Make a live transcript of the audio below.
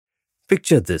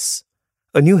Picture this.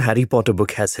 A new Harry Potter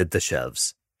book has hit the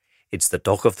shelves. It's the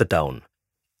talk of the town.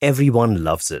 Everyone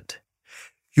loves it.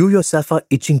 You yourself are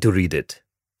itching to read it.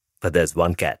 But there's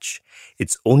one catch.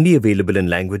 It's only available in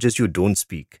languages you don't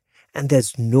speak, and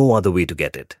there's no other way to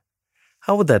get it.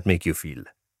 How would that make you feel?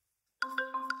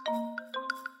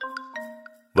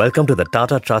 Welcome to the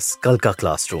Tata Trust's Kalka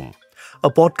Classroom, a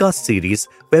podcast series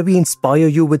where we inspire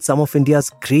you with some of India's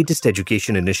greatest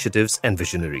education initiatives and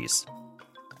visionaries.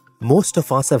 Most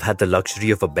of us have had the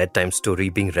luxury of a bedtime story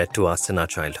being read to us in our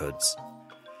childhoods.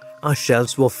 Our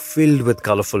shelves were filled with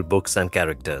colorful books and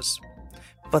characters,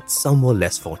 but some were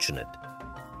less fortunate.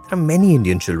 There are many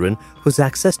Indian children whose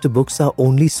access to books are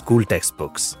only school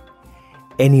textbooks.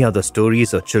 Any other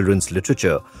stories or children's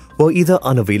literature were either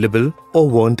unavailable or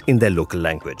weren't in their local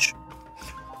language.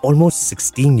 Almost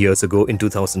 16 years ago in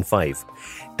 2005,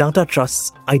 Tata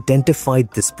Trusts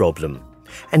identified this problem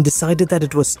and decided that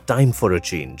it was time for a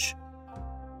change.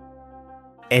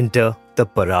 Enter the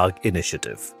Parag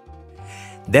Initiative.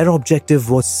 Their objective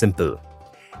was simple.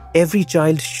 Every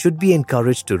child should be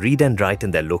encouraged to read and write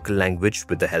in their local language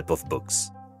with the help of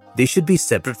books. They should be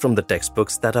separate from the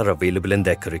textbooks that are available in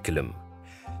their curriculum,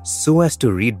 so as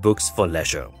to read books for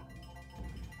leisure.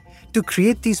 To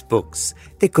create these books,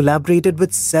 they collaborated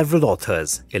with several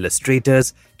authors,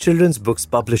 illustrators, children's books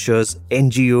publishers,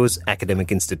 NGOs, academic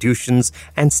institutions,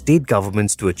 and state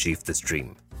governments to achieve this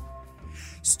dream.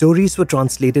 Stories were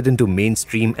translated into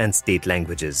mainstream and state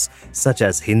languages such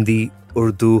as Hindi,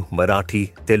 Urdu,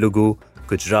 Marathi, Telugu,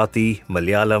 Gujarati,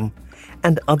 Malayalam,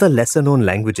 and other lesser-known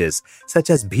languages such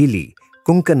as Bhili,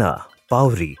 Konkana,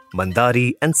 Pauri,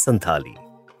 Mandari, and Santhali.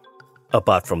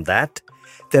 Apart from that,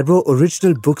 there were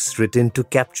original books written to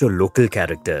capture local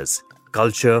characters,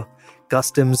 culture,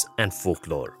 customs, and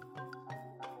folklore.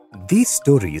 These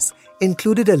stories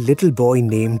included a little boy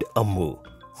named Ammu,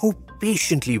 who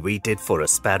patiently waited for a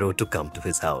sparrow to come to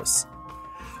his house,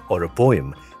 or a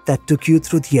poem that took you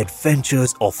through the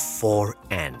adventures of 4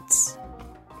 ants.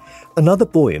 Another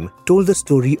poem told the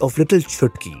story of little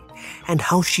Chutki and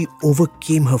how she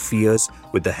overcame her fears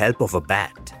with the help of a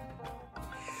bat.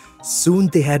 Soon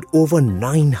they had over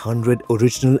 900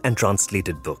 original and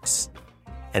translated books,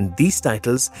 and these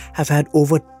titles have had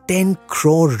over 10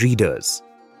 crore readers.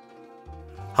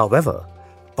 However,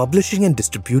 publishing and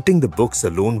distributing the books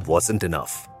alone wasn't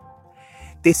enough.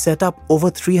 They set up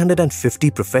over 350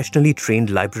 professionally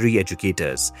trained library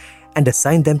educators and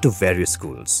assigned them to various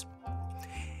schools.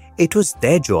 It was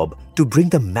their job to bring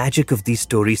the magic of these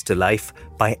stories to life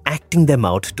by acting them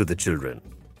out to the children.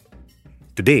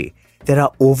 Today, there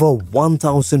are over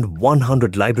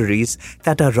 1,100 libraries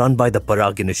that are run by the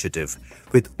Parag Initiative,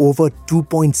 with over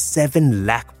 2.7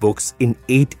 lakh books in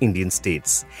 8 Indian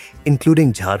states,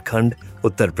 including Jharkhand,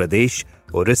 Uttar Pradesh,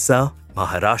 Orissa,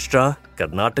 Maharashtra,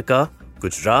 Karnataka,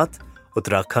 Gujarat,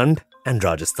 Uttarakhand, and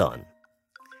Rajasthan.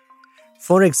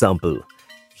 For example,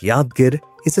 Yadgir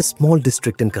is a small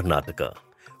district in Karnataka,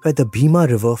 where the Bhima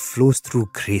River flows through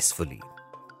gracefully.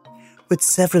 With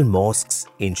several mosques,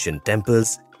 ancient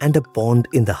temples, and a pond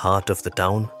in the heart of the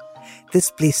town,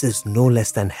 this place is no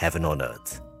less than heaven on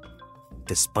earth.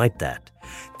 Despite that,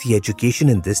 the education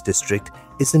in this district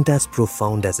isn't as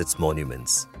profound as its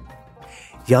monuments.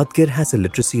 Yadgir has a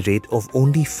literacy rate of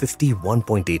only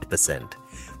 51.8%,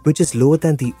 which is lower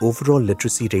than the overall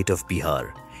literacy rate of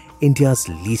Bihar, India's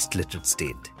least literate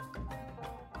state.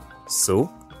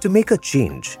 So, to make a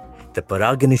change, the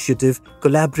Parag Initiative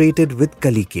collaborated with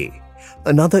Kalike,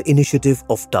 another initiative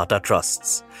of Tata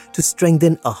Trusts, to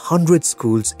strengthen 100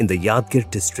 schools in the Yadgir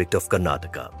district of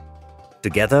Karnataka.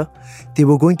 Together, they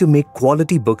were going to make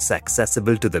quality books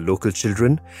accessible to the local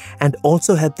children and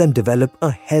also help them develop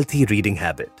a healthy reading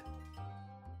habit.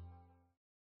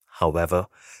 However,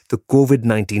 the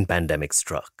COVID-19 pandemic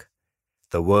struck.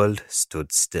 The world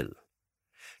stood still.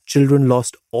 Children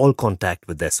lost all contact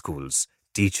with their schools,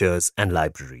 teachers, and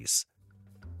libraries.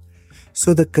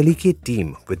 So the Kalike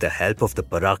team, with the help of the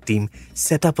Parag team,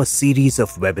 set up a series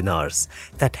of webinars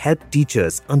that help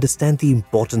teachers understand the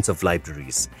importance of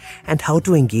libraries and how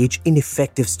to engage in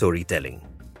effective storytelling.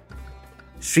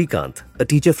 Shrikant, a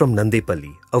teacher from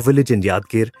Nandepalli, a village in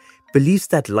Yadgir, believes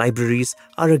that libraries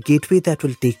are a gateway that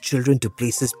will take children to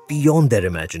places beyond their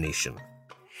imagination.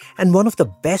 And one of the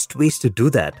best ways to do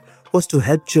that was to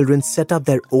help children set up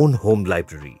their own home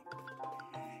library.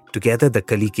 Together, the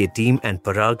Kalike team and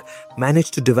Parag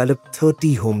managed to develop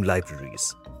 30 home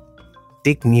libraries.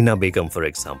 Take Neena Begum, for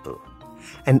example,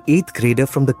 an 8th grader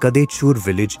from the Kadechur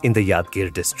village in the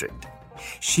Yadgir district.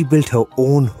 She built her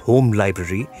own home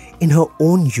library in her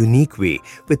own unique way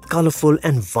with colorful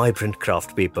and vibrant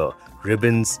craft paper,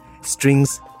 ribbons,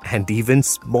 strings, and even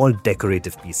small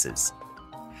decorative pieces.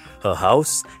 Her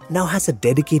house now has a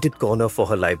dedicated corner for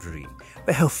her library,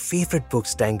 where her favorite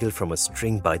books dangle from a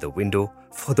string by the window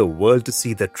for the world to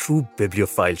see the true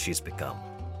bibliophile she's become.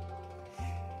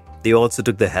 They also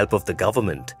took the help of the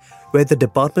government, where the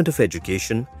Department of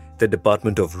Education, the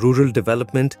Department of Rural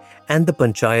Development and the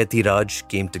Panchayati Raj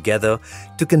came together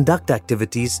to conduct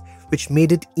activities which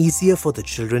made it easier for the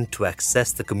children to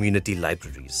access the community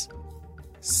libraries.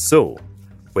 So,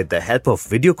 with the help of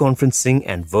video conferencing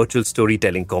and virtual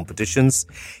storytelling competitions,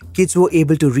 kids were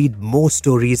able to read more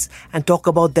stories and talk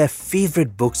about their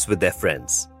favorite books with their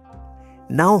friends.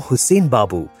 Now Hussain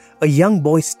Babu, a young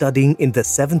boy studying in the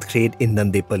 7th grade in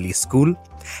Nandepalli school,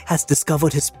 has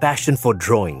discovered his passion for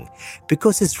drawing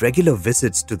because his regular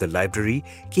visits to the library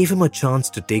gave him a chance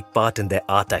to take part in their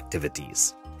art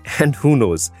activities. And who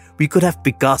knows, we could have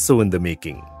Picasso in the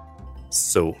making.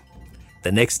 So,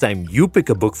 the next time you pick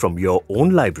a book from your own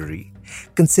library,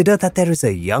 consider that there is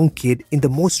a young kid in the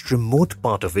most remote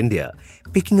part of India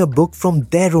picking a book from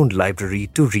their own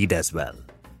library to read as well.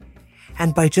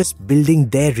 And by just building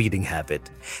their reading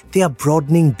habit, they are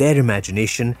broadening their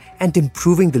imagination and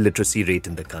improving the literacy rate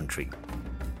in the country.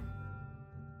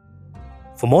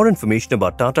 For more information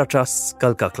about Tata Trust's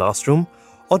Kalka Classroom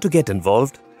or to get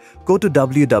involved, go to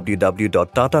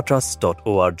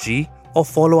www.tatatrust.org or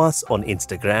follow us on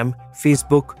Instagram,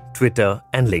 Facebook, Twitter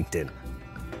and LinkedIn.